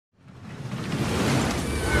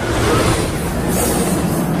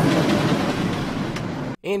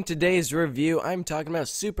In today's review, I'm talking about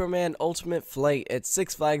Superman Ultimate Flight at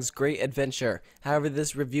Six Flags Great Adventure. However,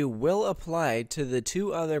 this review will apply to the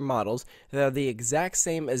two other models that are the exact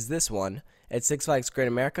same as this one at Six Flags Great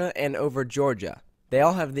America and Over Georgia. They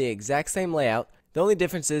all have the exact same layout. The only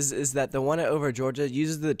difference is that the one at Over Georgia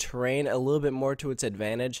uses the terrain a little bit more to its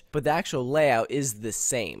advantage, but the actual layout is the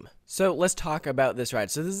same. So let's talk about this ride.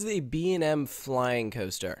 So this is a B&M flying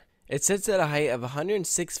coaster. It sits at a height of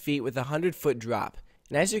 106 feet with a 100-foot drop.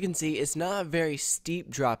 And as you can see, it's not a very steep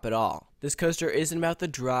drop at all. This coaster isn't about the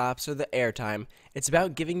drops or the airtime, it's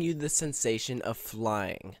about giving you the sensation of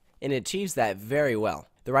flying. And it achieves that very well.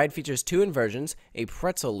 The ride features two inversions, a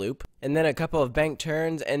pretzel loop, and then a couple of bank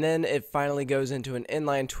turns, and then it finally goes into an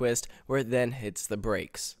inline twist where it then hits the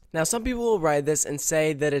brakes. Now some people will ride this and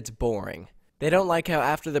say that it's boring. They don't like how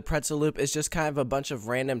after the pretzel loop it's just kind of a bunch of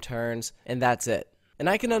random turns, and that's it. And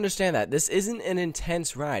I can understand that. This isn't an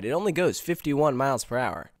intense ride. It only goes 51 miles per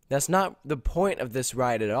hour. That's not the point of this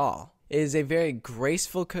ride at all. It is a very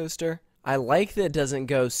graceful coaster. I like that it doesn't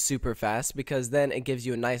go super fast because then it gives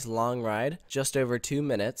you a nice long ride, just over 2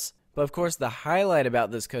 minutes. But of course the highlight about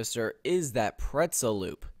this coaster is that pretzel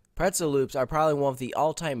loop. Pretzel loops are probably one of the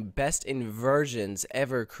all-time best inversions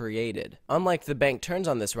ever created. Unlike the bank turns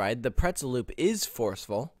on this ride, the pretzel loop is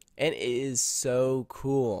forceful and it is so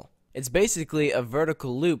cool. It's basically a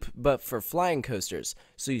vertical loop, but for flying coasters,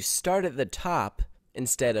 so you start at the top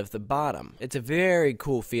instead of the bottom. It's a very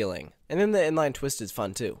cool feeling. And then the inline twist is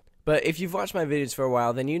fun too. But if you've watched my videos for a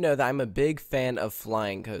while, then you know that I'm a big fan of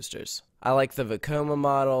flying coasters. I like the Vekoma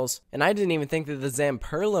models, and I didn't even think that the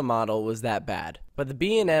Zamperla model was that bad. But the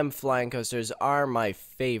B&M flying coasters are my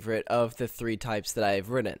favorite of the three types that I've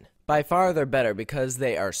ridden. By far they're better because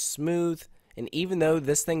they are smooth, and even though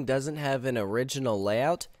this thing doesn't have an original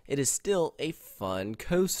layout, it is still a fun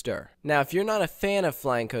coaster. Now, if you're not a fan of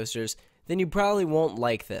flying coasters, then you probably won't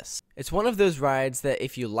like this. It's one of those rides that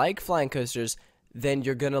if you like flying coasters, then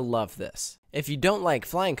you're gonna love this. If you don't like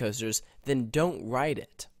flying coasters, then don't ride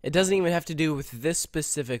it. It doesn't even have to do with this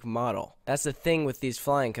specific model. That's the thing with these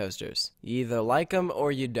flying coasters. You either like them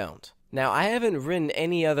or you don't. Now, I haven't ridden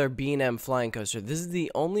any other B&M flying coaster. This is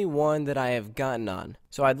the only one that I have gotten on.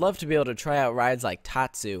 So I'd love to be able to try out rides like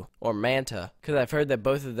Tatsu or Manta, because I've heard that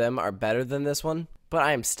both of them are better than this one. But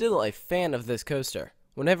I am still a fan of this coaster.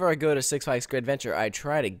 Whenever I go to Six Flags Great Adventure, I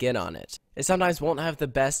try to get on it. It sometimes won't have the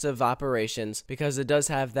best of operations because it does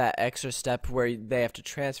have that extra step where they have to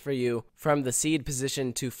transfer you from the seed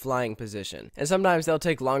position to flying position. And sometimes they'll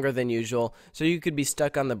take longer than usual, so you could be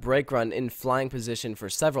stuck on the brake run in flying position for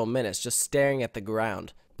several minutes just staring at the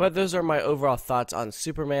ground. But those are my overall thoughts on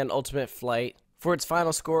Superman Ultimate Flight. For its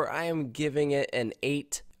final score, I am giving it an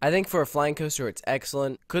 8. I think for a flying coaster, it's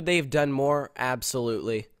excellent. Could they have done more?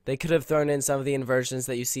 Absolutely. They could have thrown in some of the inversions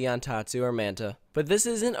that you see on Tatsu or Manta. But this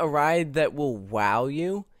isn't a ride that will wow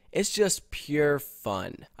you. It's just pure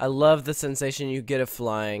fun. I love the sensation you get of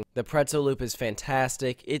flying. The pretzel loop is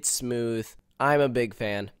fantastic. It's smooth. I'm a big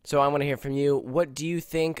fan. So I want to hear from you. What do you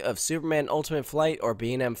think of Superman Ultimate Flight or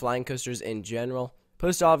B&M flying coasters in general?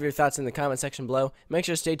 Post all of your thoughts in the comment section below. Make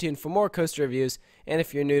sure to stay tuned for more coaster reviews. And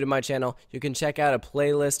if you're new to my channel, you can check out a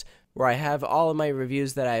playlist where I have all of my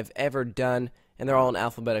reviews that I've ever done. And they're all in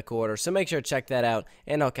alphabetical order. So make sure to check that out.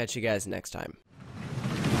 And I'll catch you guys next time.